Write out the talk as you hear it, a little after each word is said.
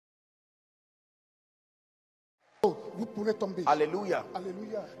vous pourrez tomber. Hallelujah.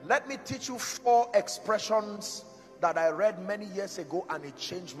 Alléluia. Let me teach you 4 expressions that I read many years ago and it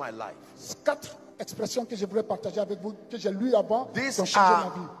changed my life. 4 expressions que je voudrais partager avec vous, que j'ai lues avant, qui ont These changé ma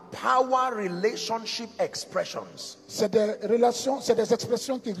are vie. power relationship expressions. C'est des relations, c'est des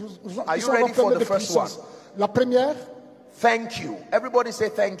expressions qui sont Are you ready for renfermées the de first puissance. La première, Thank you. Everybody say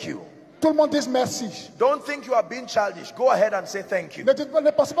thank you. tout le monde dit merci. Don't think you are being childish. Go ahead and say thank you.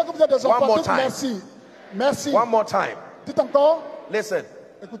 Ne pensez pas que vous êtes des enfants. more Dites time. merci. Merci. One more time. Dites encore. Listen.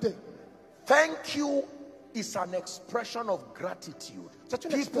 Écoutez. Thank you is an expression of gratitude. C'est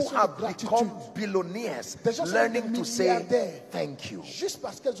une People expression have de gratitude. become billionaires Des gens sont learning des to say milliardaires. thank you. Juste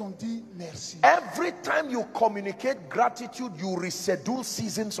parce qu'elles ont dit merci. Every time you communicate gratitude, you reschedule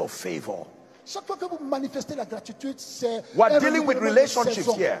seasons of favor. Chaque fois que vous manifestez la gratitude, c'est We're dealing with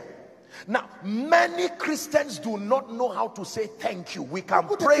relationships here. Now, many Christians do not know how to say thank you. We can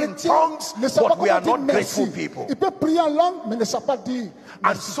pray in tongues, but we are not grateful people. Ils peuvent prier en langue, mais ne savent pas dire.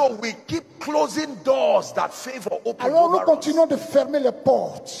 And so we keep closing doors that favor open Alors nous over us. continuons de fermer les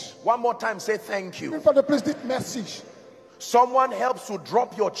portes. One more time, say thank you. Une fois de plus, dites merci. Someone helps to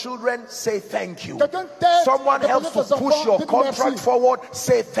drop your children, say thank you. Quelqu'un t'aide Someone à helps déposer to tes push enfants, your dites contract merci. forward,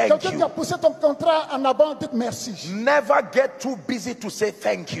 say thank Quelqu'un qui a you. poussé ton contrat en avant, dites merci. Never get too busy to say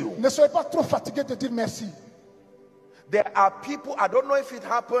thank you. Ne soyez pas trop fatigué de dire merci. There are people, I don't know if it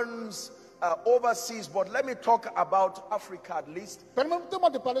happens overseas, but let me talk about Africa at least. Permettez-moi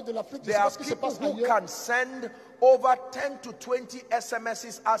de parler de l'Afrique. There are people who can send over 10 to 20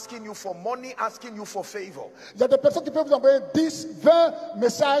 SMSs asking you for money, asking you for favor. Il y a des personnes qui peuvent vous envoyer 10, 20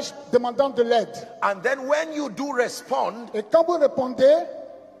 messages demandant de l'aide. And then when you do respond, Et quand vous répondez,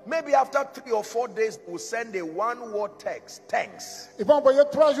 maybe after 3 or 4 days, we'll send a one-word text, thanks. ils vont envoyer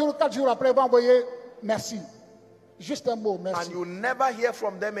 3 jours, 4 jours après, ils vont envoyer merci. Juste un mot, merci. And you never hear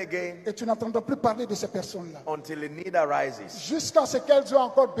from them again Et tu n'entendras plus parler de ces personnes-là. until a need arises. Jusqu'à ce qu'elles ont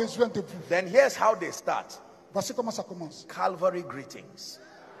encore besoin de vous. Then here's how they start. Voici comment ça commence. Calvary greetings.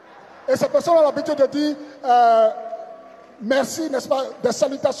 Et ces personnes ont l'habitude de dire merci, n'est-ce pas, des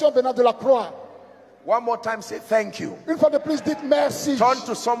salutations venant de la croix. One more time, say thank you. Une fois de plus, dites merci. Turn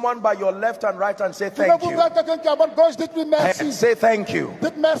to someone by your left and right and say Vous thank vous you. voyez quelqu'un qui est à votre gauche, dites-lui merci. And say thank you.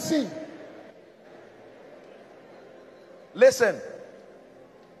 Dites merci. Listen,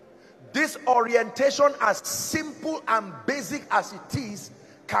 this orientation, as simple and basic as it is,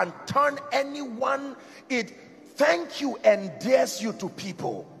 can turn anyone. It thank you endears you to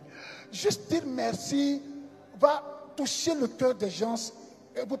people. Juste dire merci va toucher le cœur des gens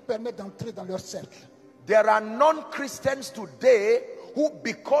et vous permettre d'entrer dans leur cercle. There are non-Christians today who,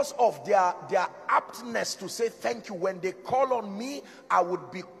 because of their aptness to say thank you, when they call on me, I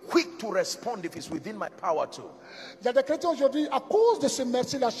would be quick to respond if it's within my power to. Il y a des chrétiens aujourd'hui, à cause de ce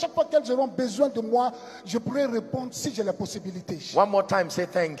merci-là, chaque fois qu'ils auront besoin de moi, je pourrai répondre si j'ai la possibilité. One more time, say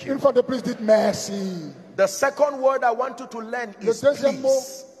thank you. Une fois de plus, dites merci. The second word I want you to learn Le is deuxième mot,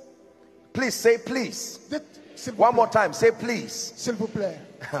 please. Please, say please. dites s'il vous One more plaît. time, say please. S'il vous plaît.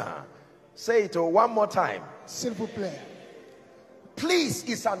 Say it one more time. S'il vous plaît. Please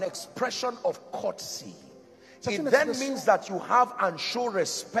is an expression of courtesy. C'est It une then expression. means that you have and show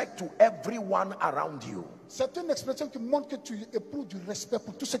respect to everyone around you. C'est une expression qui montre que tu éprouves du respect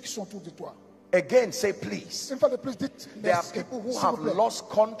pour tous ceux qui sont autour de toi. Again, say please. Une fois de plus, dites There are merci. people who S'il have vous plaît. lost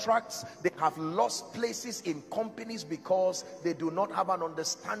contracts, they have lost places in companies because they do not have an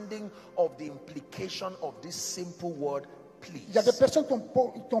understanding of the implication of this simple word, please. Il y a des personnes qui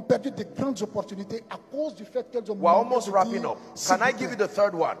ont perdu de grandes opportunités à cause du fait qu'elles ont We're manqué almost de wrapping dire, up. s'il Can I vous give you plaît. the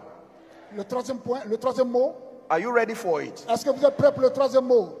third one? Le troisième point, le troisième mot. Are you ready for it? Est-ce que vous êtes prêts pour le troisième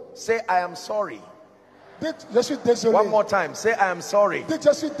mot? Say, I am sorry. Dites, je suis désolé. One more time. Say, I am sorry. Dites,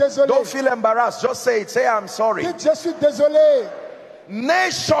 je suis désolé. Don't feel embarrassed. Just say it. Say, I am sorry. Dites, je suis désolé.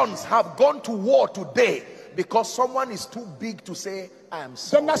 Nations have gone to war today because someone is too big to say, I am Des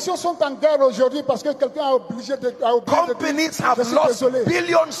sorry. nations sont en guerre aujourd'hui parce que quelqu'un a oublié de dire, Companies have je suis lost désolé.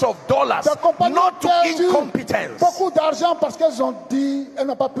 billions of dollars, Des compagnies not ont to perdu incompetence. beaucoup d'argent parce qu'elles ont dit, elles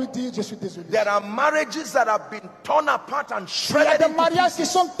n'ont pas pu dire, je suis désolé. There are marriages that have been torn apart and Il y a shredded des into mariages qui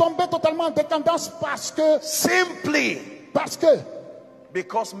pieces sont tombés totalement en décadence simply parce que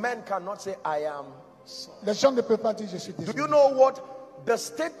because men cannot say, I am sorry. les gens ne peuvent pas dire, je suis Do désolé. you know what? The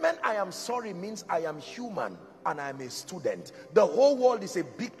statement I am sorry means I am human and I am a student. The whole world is a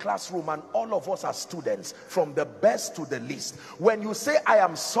big classroom and all of us are students, from the best to the least. When you say I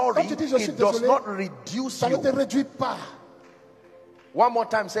am sorry, Quand tu dis, je suis it does désolé, not reduce Ça ne te you. réduit pas. One more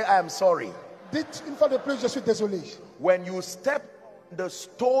time, say I am sorry. Dites une fois de plus, je suis désolé. When you step the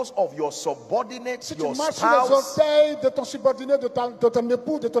toes of your subordinates, Si tu your marches sur les spouse, orteils de ton subordonné, de ton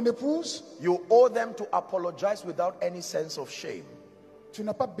époux, de ton épouse, you owe them to apologize without any sense of shame. tu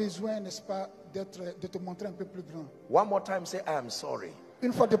n'as pas besoin, n'est-ce pas, de te montrer un peu plus grand. One more time, say, I am sorry.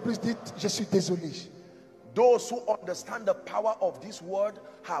 Une fois de plus, dites, je suis désolé. Those who understand the power of this word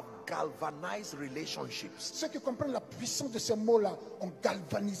have galvanized relationships. Ceux qui comprennent la puissance de ces mots-là ont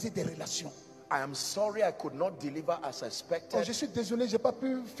galvanisé des relations. I am sorry I could not deliver as Oh, expected, je suis désolé, je n'ai pas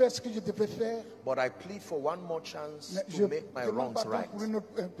pu faire ce que je devais faire. but I plead for one more chance Mais to je make my demande wrongs pardon right.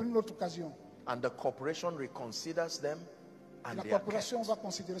 pour une autre occasion. And the corporation reconsiders them and La they are corporation kept. va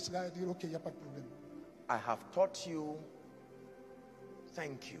considérer cela et dire, ok, il n'y a pas de problème. I have taught you.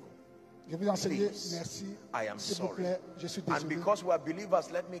 Thank you. Je vous enseigne, Please, merci. I am S'il vous sorry. plaît, je suis And désolé. because we are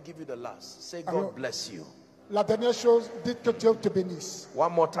believers, let me give you the last. Say, Alors, God bless you. La dernière chose, dites que Dieu te bénisse.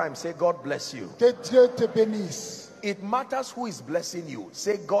 One more time, say, God bless you. Que Dieu te bénisse. It matters who is blessing you.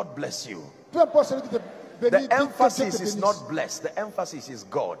 Say, God bless you. Peu importe celui qui te bénit, The dites que Dieu emphasis te is bénisse. not blessed. The emphasis is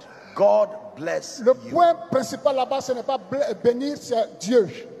God. God bless Le you. point principal là-bas, ce n'est pas bénir, c'est Dieu.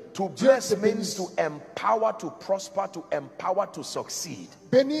 To Dieu bless te means bénisse. to empower, to prosper, to empower, to succeed.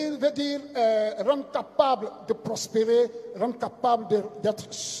 Bénir veut dire rendre capable de prospérer, rendre capable d'être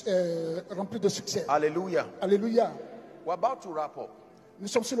rempli de succès. Hallelujah. Alléluia. We're about to wrap up. Nous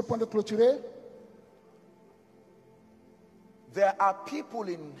sommes sur le point de clôturer. There are people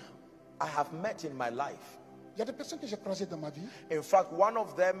I have met in my life. Il y a des personnes que j'ai croisées dans ma vie. In fact, one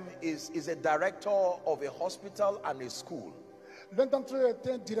of them is a director of a hospital and a school. L'un d'entre eux est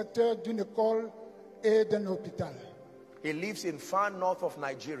un directeur d'une école et d'un hôpital. He lives in far north of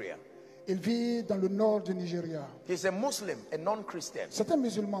Nigeria. Il vit dans le nord du Nigeria. He's a Muslim, a non-Christian. C'est un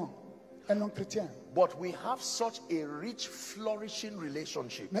musulman, un non-chrétien. But we have such a rich, flourishing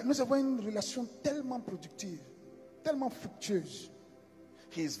relationship. Mais nous avons une relation tellement productive, tellement fructueuse.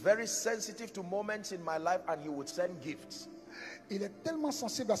 He is very sensitive to moments in my life and he would send gifts. Il est tellement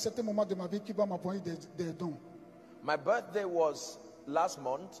sensible à certains moments de ma vie qu'il va m'envoyer des dons. My birthday was last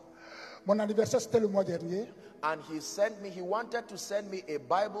month. Mon anniversaire, c'était le mois dernier. And he wanted to send me a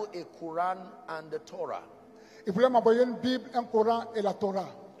Bible, a Quran, and the Torah. Il voulait m'envoyer une Bible, un Coran et la Torah.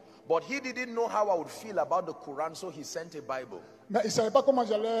 But he didn't know how I would feel about the Quran, so he sent a Bible. Mais il ne savait pas comment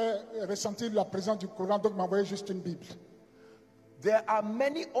j'allais ressentir la présence du Coran, donc il m'a envoyé juste une Bible. There are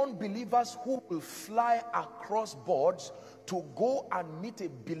many unbelievers who will fly across boards to go and meet a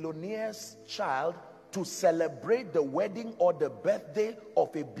billionaire's child to celebrate the wedding or the birthday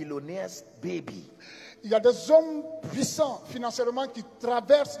of a billionaire's baby. Il y a des hommes puissants financièrement qui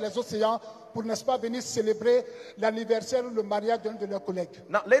traversent les océans pour, n'est-ce pas, venir célébrer l'anniversaire ou le mariage d'un de leurs collègues.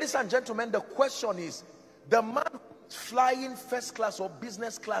 Now, ladies and gentlemen, the question is, the man flying first class or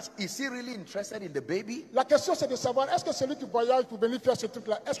business class, is he really interested in the baby? La question c'est de savoir, est-ce que celui qui voyage pour venir faire ce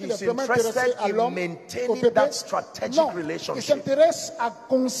truc-là, est-ce qu'il est He's vraiment intéressé interested à in l'homme, au maintaining bébé? that strategic Non, il relationship. s'intéresse à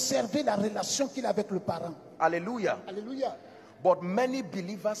conserver la relation qu'il a avec le parent. Hallelujah. Alléluia. But many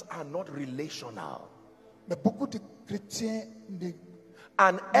believers are not relational. Mais beaucoup de chrétiens ne...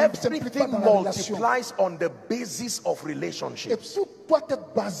 And everything dans la relation. multiplies on the basis of Et relationship. tout doit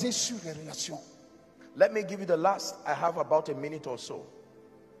être basé sur les relations. Let me give you the last. I have about a minute or so.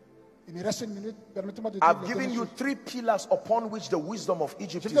 Il me reste une minute. Permettez-moi de dire I've les given dernières you choses. 3 pillars upon which the wisdom of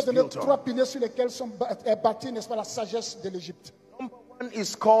Egypt Je is vais donner built 3 on. piliers sur lesquels est bâtie, n'est-ce pas, la sagesse de l'Égypte. Number 1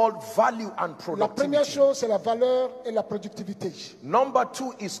 is called value and La première productivity. chose, c'est la valeur et la productivité. Number 2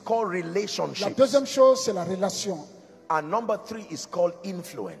 is called La relationships. deuxième chose, c'est la relation. And number 3 is called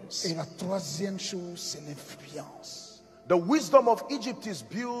influence. Et la troisième chose, c'est l'influence. The wisdom of Egypt is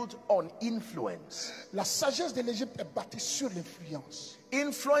built on influence. La sagesse de l'Égypte est bâtie sur l'influence.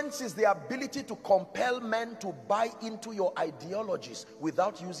 Influence is the ability to compel men to buy into your ideologies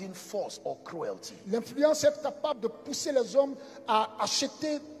without using force or cruelty. L'influence est capable de pousser les hommes à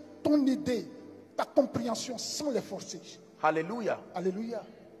acheter ton idée, ta compréhension sans les forcer. Hallelujah. Alléluia.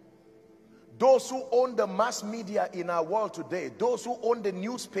 Those who own the mass media in our world today, those who own the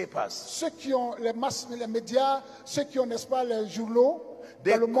newspapers, Ceux qui ont les médias, ceux qui ont, n'est-ce pas, les journaux,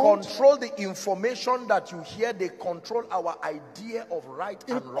 they dans le monde, control the information that you hear. They control our idea of right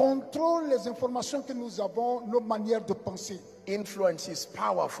ils and wrong. contrôlent les informations que nous avons, nos manières de penser. Influence is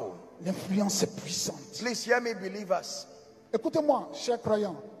powerful. L'influence est puissante. Please hear me, believers. Écoutez-moi, chers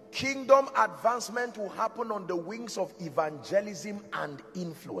croyants. Kingdom advancement will happen on the wings of evangelism and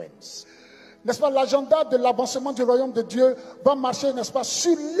influence. N'est-ce pas, l'agenda de l'avancement du royaume de Dieu va marcher, n'est-ce pas,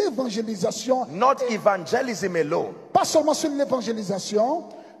 sur l'évangélisation. Not evangelism alone. Pas seulement sur l'évangélisation.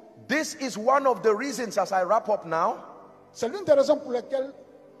 This is one of the reasons, as I wrap up now, C'est l'une des raisons pour lesquelles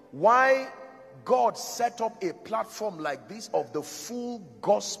why God set up a platform like this of the Full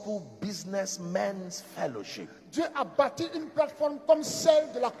Gospel Businessmen's Fellowship. Dieu a bâti une plateforme comme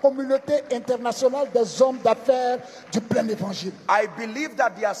celle de la communauté internationale des hommes d'affaires du plein évangile. I believe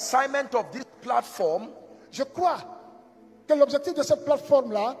that the assignment of this platform, je crois que l'objectif de cette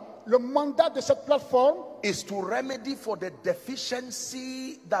plateforme-là, le mandat de cette plateforme, is to remedy for the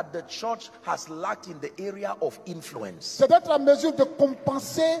deficiency that the church has lacked in the area of influence. C'est d'être en mesure de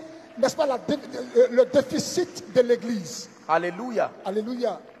compenser, n'est-ce pas, le déficit de l'Église. Hallelujah.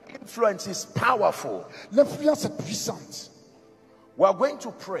 Alléluia. Influence is powerful. L'influence est puissante. We are going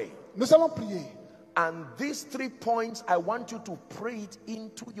to pray. Nous allons prier. And these 3 points, I want you to pray it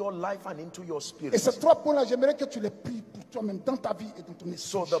into your life and into your spirit. Et ces 3 points-là, j'aimerais que tu les pries pour toi-même dans ta vie et dans ton esprit.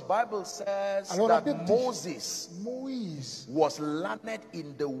 So the Bible says Alors, that Moïse was learned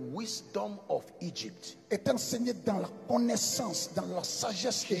in the wisdom of Egypt. est enseigné dans la connaissance, dans la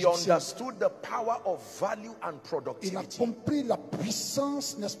sagesse He égyptienne. understood the power of value and Il a productivity. compris la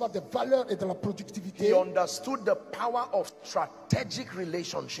puissance, n'est-ce pas, des valeurs et de la productivité. He understood the power of strategic Il a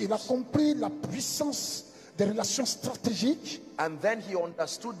relationships. compris la puissance des relations stratégiques. And then he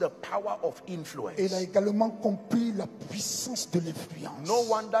understood the power of Et influence. il a également compris la puissance de l'influence. No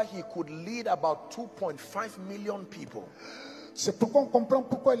wonder he could lead about 2.5 million people. C'est pourquoi on comprend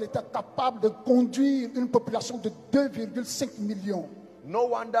pourquoi il était capable de conduire une population de 2,5 millions. No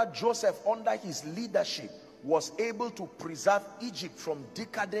wonder Joseph, under his leadership, was able to preserve Egypt from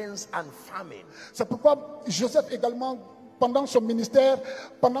decadence and famine. C'est pourquoi Joseph également, pendant son ministère,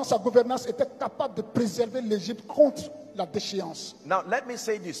 pendant sa gouvernance, était capable de préserver l'Égypte contre la déchéance. Now, let me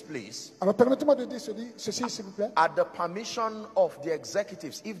say this, please. Alors permettez-moi de dire ceci, s'il vous plaît. At the permission of the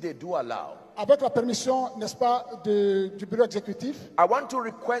executives, if they do allow, Avec la permission, n'est-ce pas, du bureau exécutif, I want to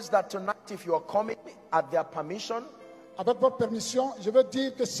request that tonight, if you are coming at their permission, avec votre permission, je veux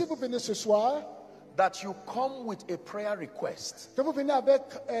dire que si vous venez ce soir, that you come with a prayer request. que vous venez avec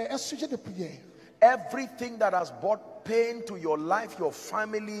un sujet de prière. Everything that has brought pain to your life, your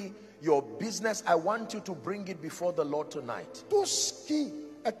family, your business, I want you to bring it before the Lord tonight. Tout ce qui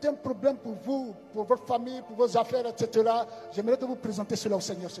est un problème pour vous, pour votre famille, pour vos affaires, etc., j'aimerais que vous présentez cela au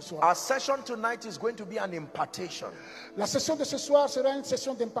Seigneur ce soir. Our session tonight is going to be an impartation. La session de ce soir sera une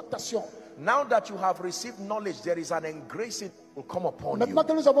session d'impactation. Now that you have received knowledge, there is an engracing that will come upon Maintenant you.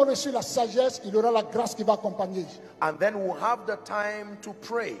 que nous avons reçu la sagesse, il y aura la grâce qui va accompagner. And then we'll have the time to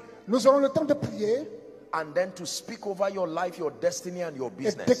pray. Nous aurons le temps de prier And then to speak over your life, your destiny, and your et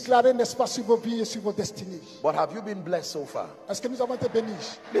business. déclarer, n'est-ce pas, sur vos vies et sur vos destinées. But have you been blessed so far? Est-ce que nous avons été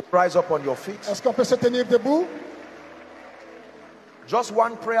bénis? Let's rise up on your feet. Est-ce qu'on peut se tenir debout? Just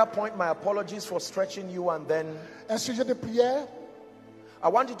one prayer point. My apologies for stretching you. And then Un sujet de prière. I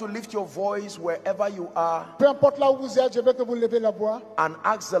want you to lift your voice wherever you are Peu importe là où vous êtes, je veux que vous levez la voix and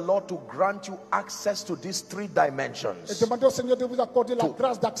ask the Lord to grant you access to these 3 et dimensions. demandez au Seigneur de vous accorder la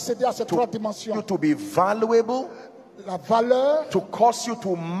grâce d'accéder à ces 3 You dimensions. to be valuable, La valeur, to cause you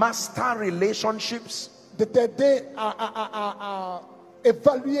to master relationships, de t'aider à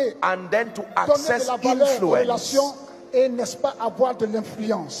évaluer, and then to donner de access la valeur aux influence. relations et, n'est-ce pas, avoir de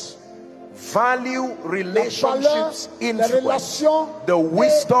l'influence. Value, relationships, la influence, relation the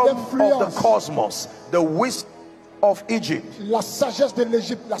wisdom et of the l'influence. cosmos, the wisdom of Egypt. La sagesse de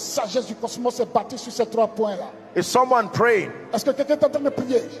l'Égypte, la sagesse du cosmos est bâtie sur ces 3 points-là. Is someone praying? Est-ce que quelqu'un est en train de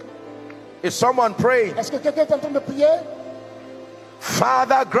prier? Is someone praying? Est-ce que quelqu'un est en train de prier?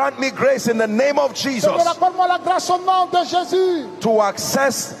 Father, grant me grace in the name of Jesus Seigneur, accorde-moi la grâce au nom de Jésus to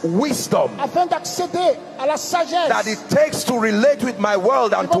access wisdom afin d'accéder à la sagesse that it takes to relate with my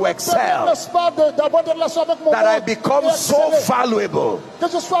world and to excel, d'avoir des relations avec mon that I monde become et so exceller. valuable, Que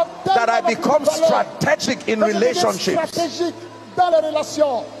je sois that I tellement become de valeur, strategic in que je devienne relationships, stratégique dans les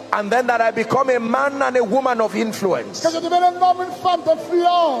relations, and then that I become a man and a woman of influence. que je devienne un homme, une femme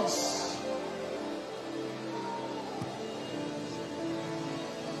d'influence.